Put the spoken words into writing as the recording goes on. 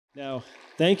Now,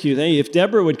 thank you. If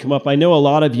Debra would come up, I know a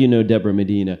lot of you know Debra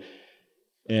Medina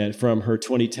and from her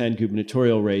 2010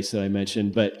 gubernatorial race that I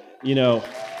mentioned, but, you know,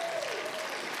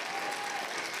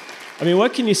 I mean,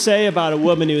 what can you say about a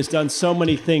woman who has done so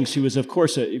many things? She was, of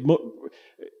course, her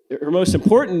most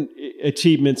important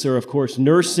achievements are, of course,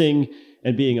 nursing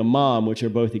and being a mom, which are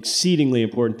both exceedingly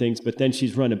important things, but then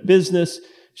she's run a business.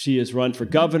 She has run for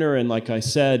governor, and like I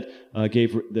said,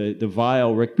 gave the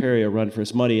vile Rick Perry a run for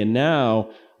his money, and now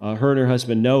her and her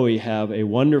husband Noe have a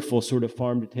wonderful sort of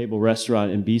farm-to-table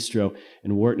restaurant and bistro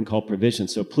in Wharton called Provision.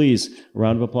 So please, a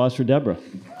round of applause for Debra.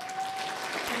 Thank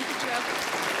you, Jeff.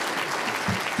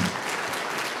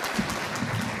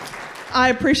 I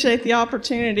appreciate the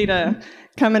opportunity to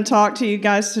come and talk to you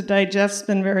guys today. Jeff's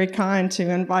been very kind to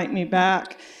invite me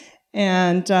back.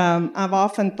 And I've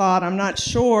often thought, I'm not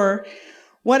sure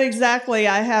what exactly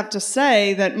I have to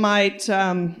say that might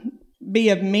be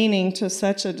of meaning to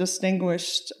such a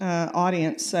distinguished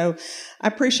audience. So I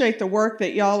appreciate the work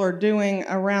that y'all are doing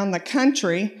around the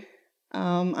country.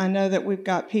 I know that we've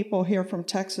got people here from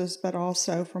Texas, but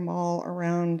also from all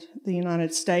around the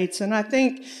United States. And I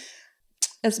think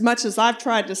as much as I've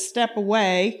tried to step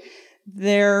away,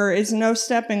 there is no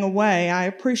stepping away. I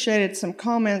appreciated some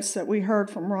comments that we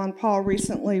heard from Ron Paul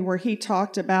recently where he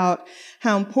talked about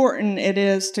how important it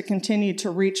is to continue to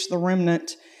reach the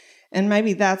remnant. And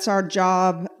maybe that's our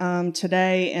job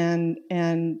today.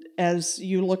 And as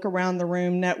you look around the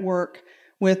room, network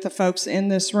with the folks in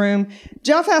this room.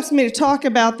 Jeff asked me to talk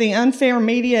about the unfair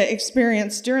media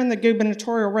experience during the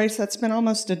gubernatorial race. That's been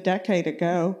almost a decade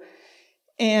ago.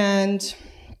 And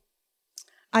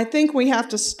I think we have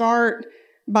to start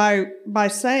by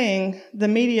saying the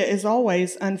media is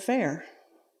always unfair.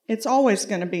 It's always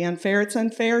going to be unfair. It's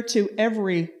unfair to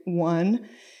everyone.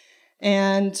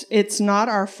 And it's not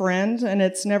our friend, and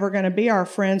it's never going to be our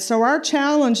friend. So our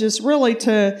challenge is really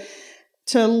to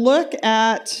look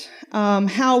at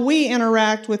how we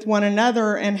interact with one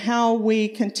another and how we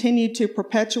continue to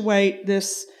perpetuate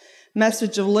this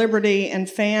message of liberty and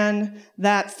fan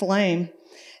that flame.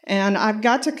 And I've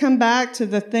got to come back to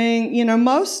the thing, you know,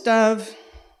 most of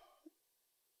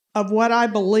what I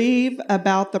believe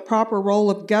about the proper role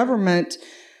of government,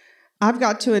 I've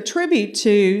got to attribute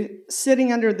to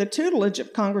sitting under the tutelage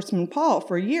of Congressman Paul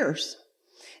for years.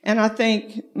 And I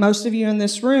think most of you in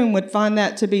this room would find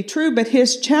that to be true, but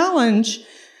his challenge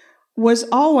was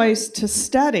always to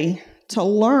study, to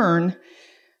learn.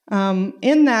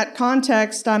 In that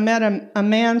context, I met a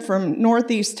man from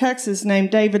Northeast Texas named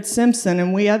David Simpson,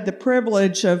 and we had the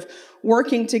privilege of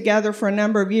working together for a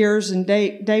number of years, and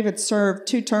David served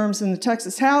 2 terms in the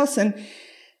Texas House, and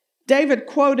David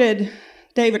quoted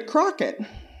David Crockett,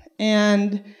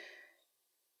 and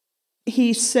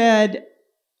he said,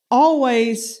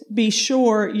 always be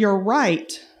sure you're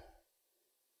right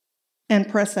and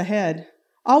press ahead.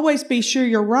 Always be sure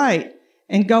you're right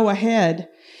and go ahead.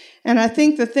 And I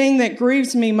think the thing that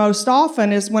grieves me most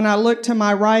often is when I look to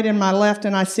my right and my left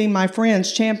and I see my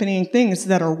friends championing things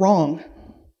that are wrong.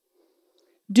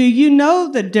 Do you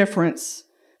know the difference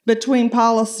between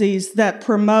policies that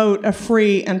promote a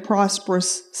free and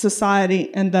prosperous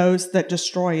society and those that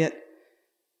destroy it?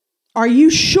 Are you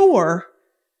sure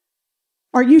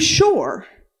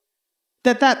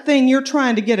that that thing you're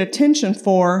trying to get attention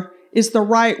for is the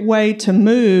right way to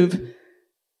move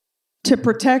to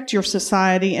protect your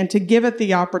society and to give it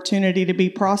the opportunity to be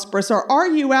prosperous? Or are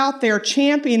you out there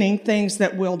championing things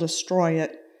that will destroy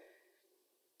it?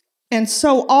 And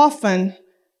so often,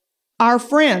 our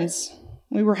friends,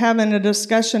 we were having a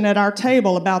discussion at our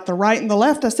table about the right and the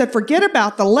left. I said, forget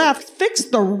about the left, fix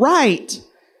the right.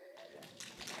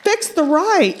 Fix the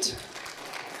right.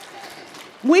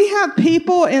 We have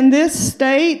people in this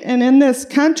state and in this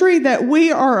country that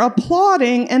we are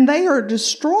applauding, and they are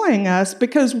destroying us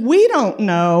because we don't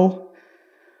know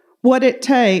what it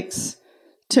takes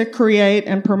to create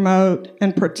and promote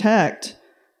and protect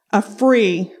a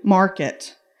free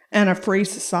market and a free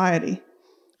society.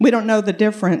 We don't know the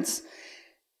difference.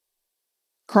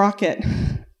 Crockett,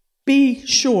 be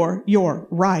sure you're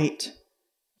right,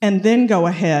 and then go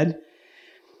ahead.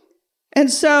 And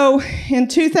so in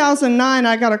 2009,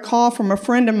 I got a call from a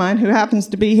friend of mine who happens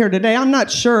to be here today. I'm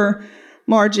not sure,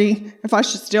 Margie, if I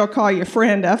should still call you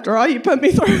friend after all you put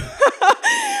me through.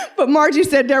 But Margie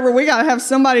said, Debra, we got to have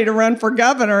somebody to run for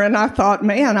governor. And I thought,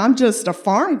 man, I'm just a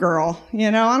farm girl.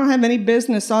 You know, I don't have any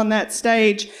business on that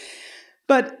stage.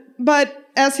 But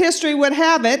as history would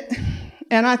have it,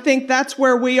 and I think that's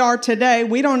where we are today.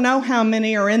 We don't know how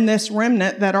many are in this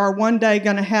remnant that are one day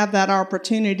going to have that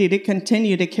opportunity to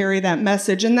continue to carry that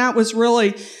message. And that was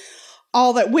really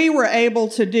all that we were able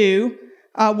to do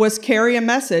was carry a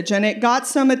message, and it got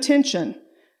some attention.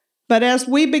 But as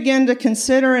we begin to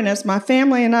consider, and as my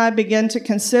family and I begin to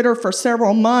consider for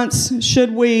several months,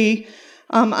 should we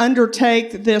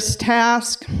undertake this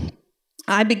task,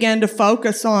 I began to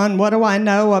focus on what do I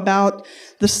know about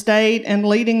the state and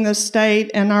leading the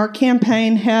state, and our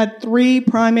campaign had 3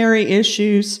 primary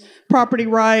issues: property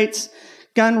rights,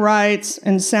 gun rights,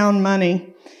 and sound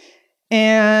money.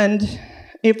 And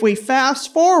if we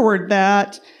fast forward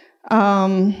that,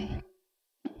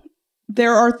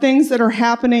 there are things that are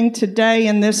happening today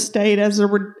in this state as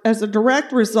a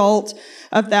direct result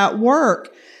of that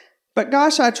work. But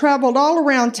gosh, I traveled all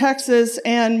around Texas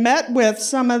and met with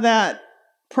some of that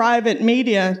private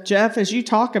media. Jeff, as you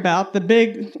talk about, the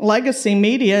big legacy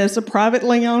media is a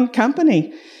privately owned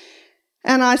company.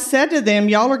 And I said to them,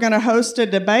 y'all are going to host a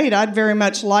debate. I'd very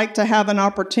much like to have an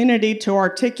opportunity to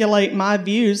articulate my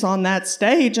views on that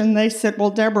stage. And they said, well,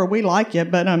 Debra, we like you,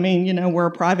 but I mean, you know, we're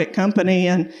a private company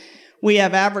and we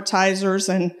have advertisers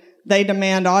and they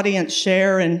demand audience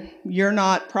share, and you're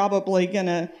not probably going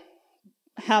to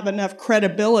have enough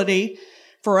credibility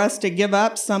for us to give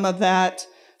up some of that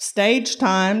stage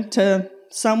time to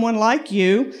someone like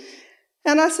you.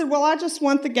 And I said, well, I just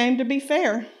want the game to be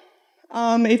fair.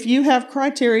 If you have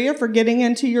criteria for getting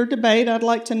into your debate, I'd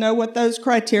like to know what those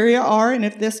criteria are, and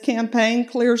if this campaign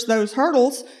clears those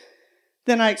hurdles,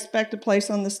 then I expect a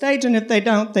place on the stage, and if they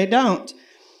don't, they don't.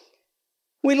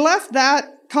 We left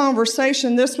that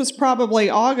conversation, this was probably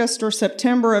August or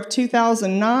September of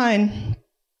 2009,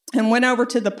 and went over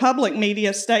to the public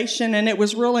media station, and it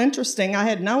was real interesting. I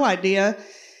had no idea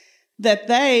that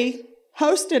they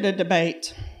hosted a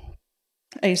debate,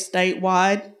 a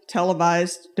statewide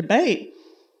televised debate.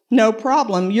 No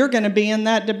problem, you're going to be in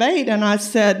that debate. And I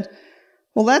said,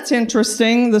 well, that's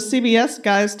interesting. The CBS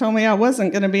guys told me I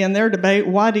wasn't going to be in their debate.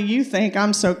 Why do you think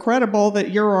I'm so credible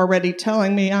that you're already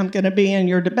telling me I'm going to be in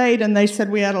your debate? And they said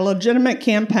we had a legitimate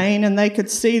campaign and they could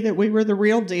see that we were the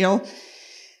real deal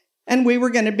and we were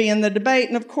going to be in the debate.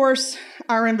 And of course,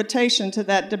 our invitation to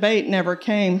that debate never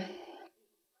came.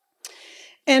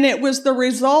 And it was the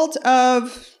result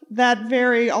of that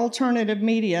very alternative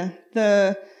media,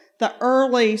 the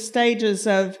early stages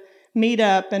of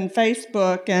Meetup and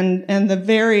Facebook and the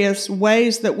various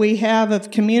ways that we have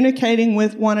of communicating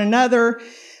with one another,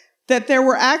 that there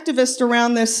were activists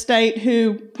around this state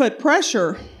who put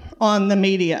pressure on the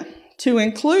media to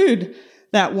include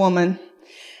that woman.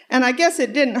 And I guess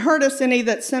it didn't hurt us any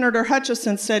that Senator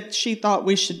Hutchison said she thought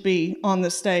we should be on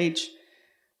the stage.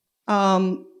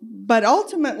 But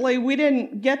ultimately, we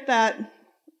didn't get that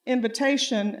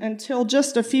invitation until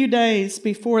just a few days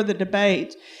before the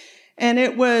debate. And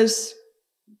it was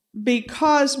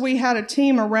because we had a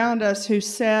team around us who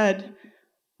said,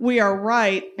 we are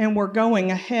right and we're going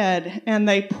ahead. And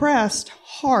they pressed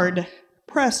hard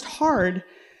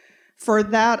for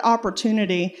that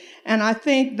opportunity. And I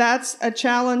think that's a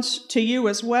challenge to you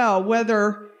as well,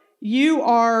 whether you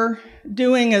are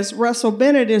doing as Russell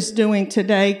Bennett is doing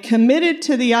today, committed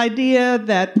to the idea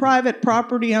that private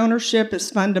property ownership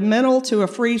is fundamental to a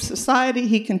free society.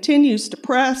 He continues to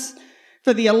press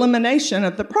for the elimination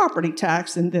of the property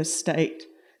tax in this state.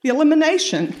 The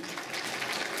elimination.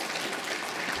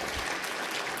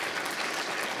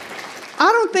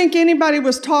 I don't think anybody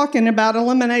was talking about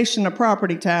elimination of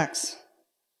property tax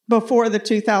before the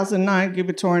 2009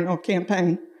 gubernatorial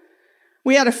campaign.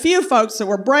 We had a few folks that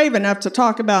were brave enough to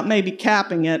talk about maybe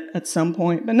capping it at some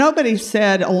point, but nobody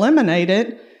said eliminate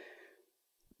it.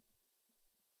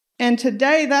 And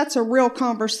today, that's a real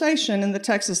conversation in the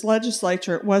Texas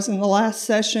legislature. It was in the last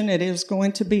session. It is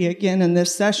going to be again in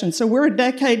this session. So we're a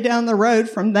decade down the road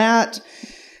from that.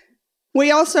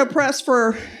 We also pressed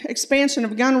for expansion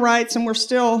of gun rights, and we're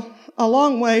still a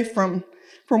long way from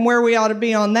where we ought to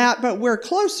be on that, but we're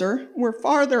closer. We're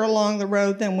farther along the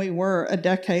road than we were a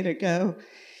decade ago.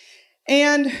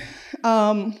 And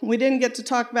we didn't get to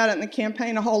talk about it in the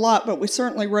campaign a whole lot, but we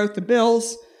certainly wrote the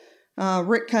bills.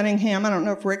 Rick Cunningham, I don't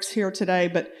know if Rick's here today,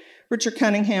 but Richard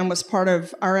Cunningham was part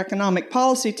of our economic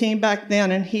policy team back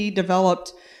then, and he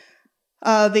developed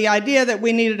the idea that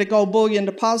we needed a gold bullion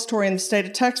depository in the state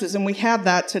of Texas, and we have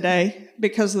that today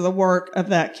because of the work of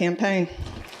that campaign.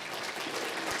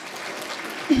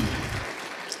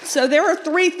 So there are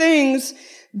 3 things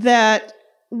that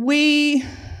we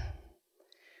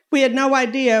had no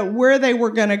idea where they were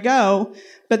going to go,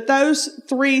 but those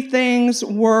 3 things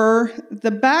were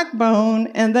the backbone,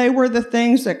 and they were the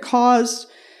things that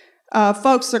caused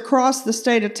folks across the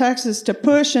state of Texas to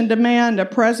push and demand a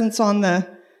presence on the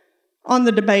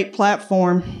debate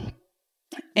platform.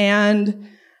 And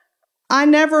I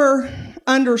never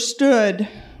understood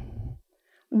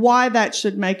why that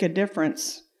should make a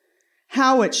difference,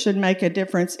 how it should make a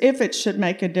difference, if it should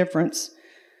make a difference.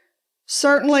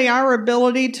 Certainly our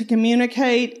ability to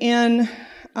communicate in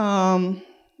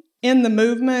the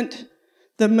movement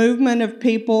of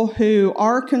people who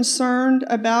are concerned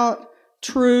about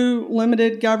true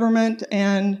limited government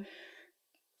and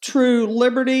true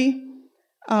liberty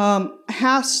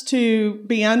has to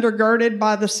be undergirded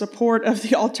by the support of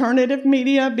the alternative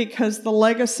media, because the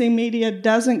legacy media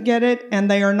doesn't get it, and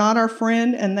they are not our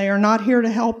friend, and they are not here to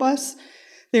help us.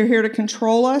 They're here to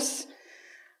control us.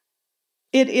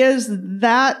 It is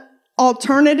that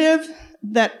alternative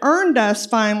that earned us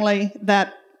finally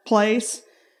that place.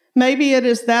 Maybe it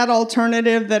is that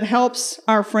alternative that helps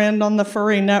our friend on the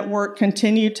Furry Network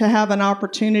continue to have an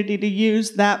opportunity to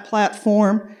use that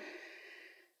platform.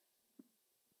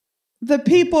 The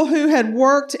people who had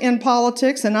worked in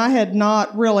politics, and I had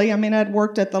not really, I'd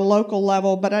worked at the local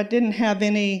level, but I didn't have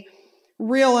any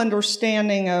real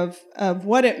understanding of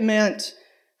what it meant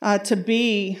to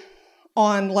be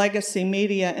on legacy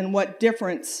media and what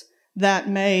difference that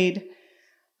made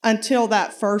until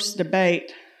that first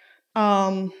debate.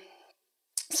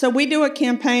 So we do a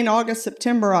campaign August,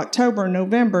 September, October,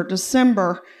 November,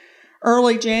 December,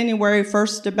 early January,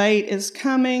 first debate is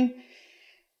coming.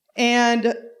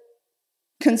 And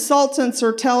consultants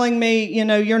are telling me,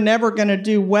 you're never going to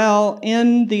do well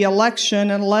in the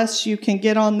election unless you can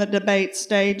get on the debate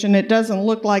stage. And it doesn't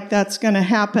look like that's going to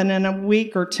happen in a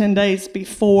week or 10 days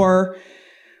before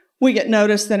we get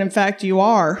notice that, in fact, you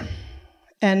are.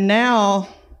 And now,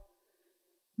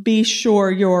 be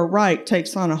sure you're right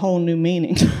takes on a whole new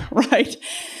meaning, right?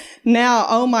 Now,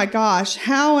 oh my gosh,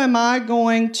 how am I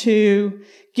going to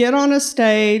get on a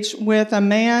stage with a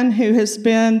man who has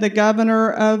been the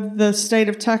governor of the state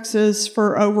of Texas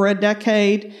for over a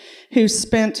decade, who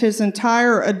spent his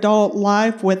entire adult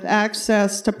life with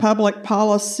access to public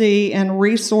policy and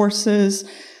resources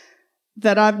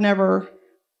that I've never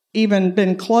even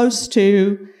been close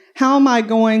to? How am I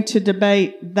going to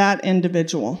debate that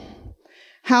individual?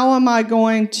 How am I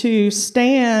going to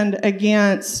stand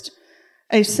against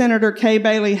a Senator Kay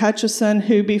Bailey Hutchison,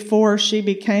 who before she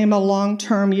became a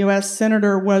long-term U.S.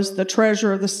 Senator was the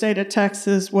treasurer of the state of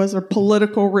Texas, was a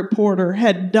political reporter,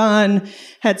 had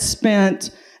spent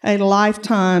a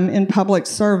lifetime in public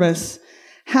service?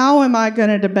 How am I going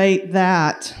to debate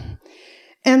that?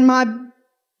 And my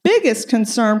biggest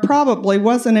concern probably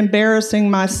wasn't embarrassing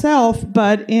myself,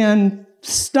 but in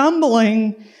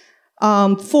stumbling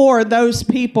for those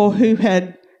people who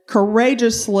had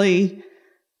courageously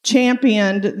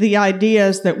championed the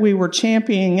ideas that we were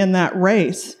championing in that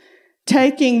race,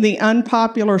 taking the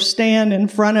unpopular stand in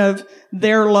front of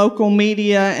their local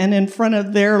media and in front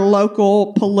of their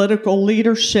local political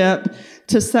leadership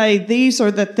to say, these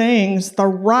are the things the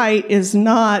right is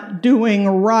not doing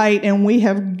right, and we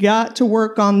have got to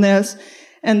work on this,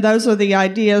 and those are the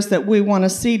ideas that we want to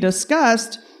see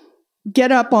discussed.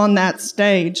 Get up on that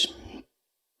stage.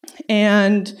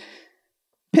 And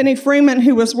Penny Freeman,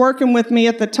 who was working with me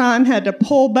at the time, had to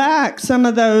pull back some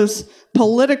of those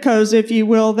politicos, if you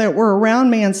will, that were around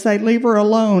me and say, leave her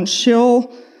alone. She'll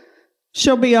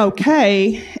be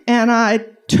okay. And I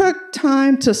took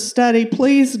time to study.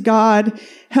 Please, God,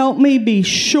 help me be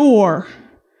sure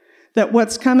that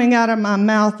what's coming out of my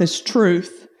mouth is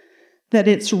truth, that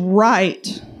it's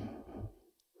right.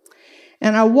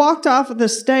 And I walked off of the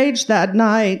stage that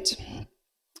night,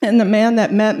 and the man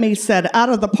that met me said, out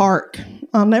of the park.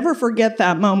 I'll never forget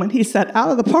that moment. He said,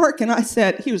 out of the park. And I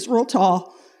said, he was real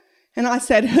tall. And I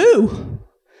said, who?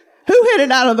 Who hit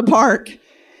it out of the park?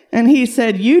 And he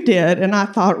said, you did. And I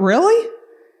thought, really?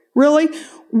 Really?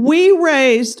 We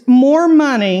raised more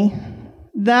money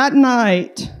that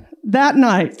night,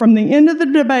 from the end of the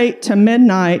debate to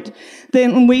midnight,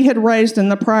 than we had raised in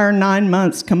the prior 9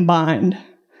 months combined.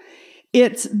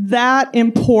 It's that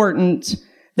important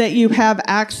that you have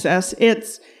access.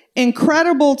 It's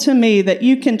incredible to me that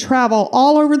you can travel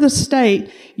all over the state.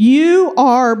 You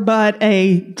are but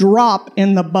a drop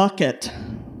in the bucket.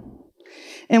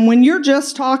 And when you're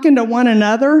just talking to one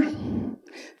another,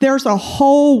 there's a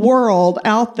whole world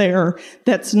out there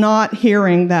that's not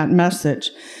hearing that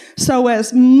message. So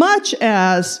as much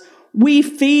as we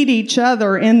feed each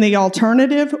other in the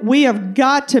alternative, we have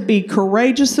got to be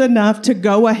courageous enough to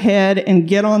go ahead and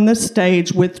get on the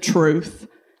stage with truth.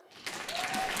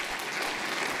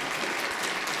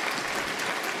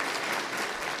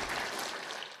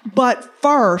 But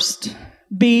first,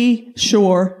 be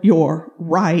sure you're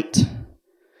right.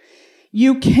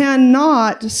 You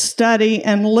cannot study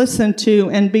and listen to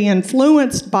and be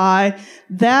influenced by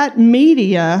that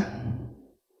media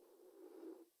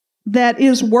that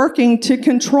is working to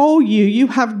control you. You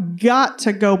have got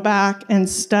to go back and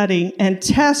study and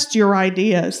test your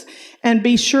ideas and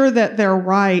be sure that they're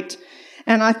right.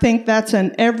 And I think that's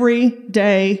an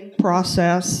everyday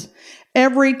process.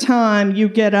 Every time you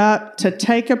get up to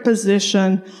take a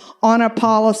position on a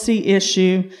policy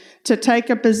issue, to take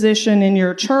a position in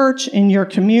your church, in your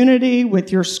community,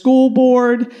 with your school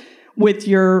board, with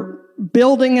your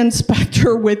building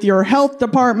inspector, with your health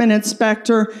department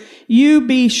inspector, you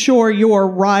be sure you're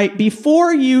right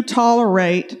before you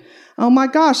tolerate, oh my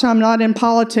gosh, I'm not in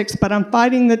politics, but I'm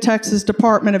fighting the Texas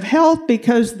Department of Health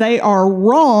because they are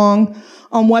wrong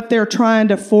on what they're trying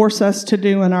to force us to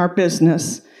do in our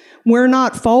business. We're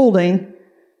not folding.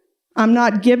 I'm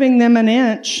not giving them an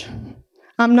inch.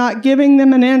 I'm not giving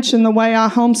them an inch in the way I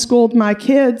homeschooled my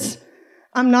kids.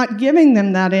 I'm not giving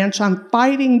them that inch. I'm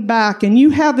fighting back. And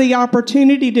you have the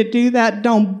opportunity to do that.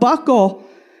 Don't buckle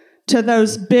to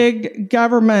those big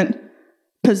government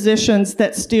positions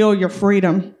that steal your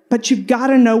freedom. But you've got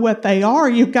to know what they are.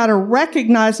 You've got to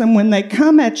recognize them when they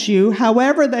come at you,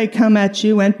 however they come at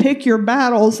you, and pick your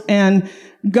battles and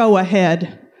go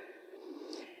ahead.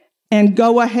 And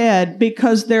go ahead,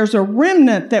 because there's a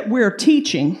remnant that we're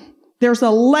teaching. There's a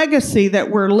legacy that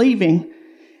we're leaving.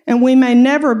 And we may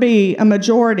never be a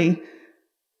majority,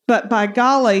 but by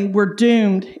golly, we're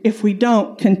doomed if we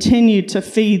don't continue to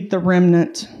feed the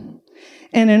remnant.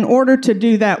 And in order to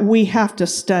do that, we have to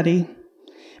study.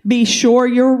 Be sure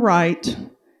you're right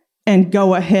and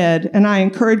go ahead. And I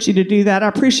encourage you to do that. I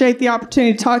appreciate the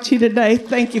opportunity to talk to you today.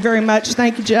 Thank you very much.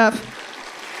 Thank you, Jeff.